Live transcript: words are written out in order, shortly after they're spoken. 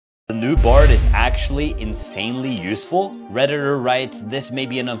The new Bard is actually insanely useful. Redditor writes, "This may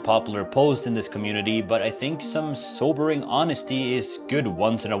be an unpopular post in this community, but I think some sobering honesty is good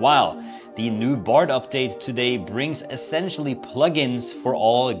once in a while. The new Bard update today brings essentially plugins for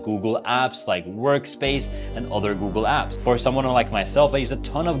all Google apps like Workspace and other Google apps. For someone like myself, I use a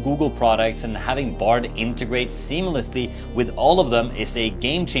ton of Google products, and having Bard integrate seamlessly with all of them is a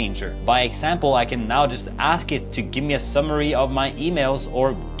game changer. By example, I can now just ask it to give me a summary of my emails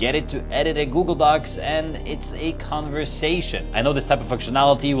or get it to edit a Google Docs, and it's a conversation. I know this type of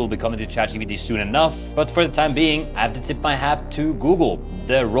functionality will be coming to ChatGPT soon enough, but for the time being, I have to tip my hat to Google.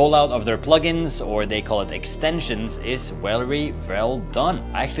 The rollout of their plugins, or they call it extensions, is very well done.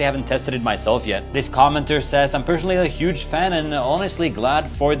 I actually haven't tested it myself yet. This commenter says, "I'm personally a huge fan and honestly glad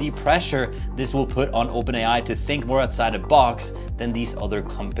for the pressure this will put on OpenAI to think more outside the box than these other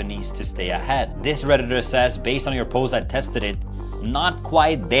companies to stay ahead." This Redditor says, "Based on your post, I tested it. Not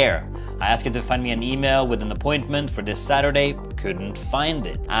quite there. I asked it to find me an email with an appointment for this Saturday, couldn't find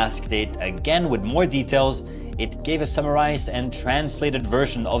it. Asked it again with more details. It gave a summarized and translated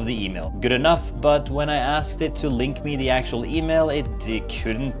version of the email. Good enough, but when I asked it to link me the actual email, it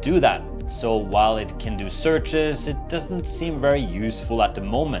couldn't do that. So while it can do searches, it doesn't seem very useful at the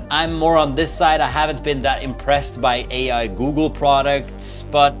moment." I'm more on this side. I haven't been that impressed by AI Google products,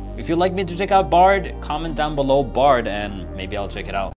 but if you'd like me to check out Bard, comment down below Bard and maybe I'll check it out.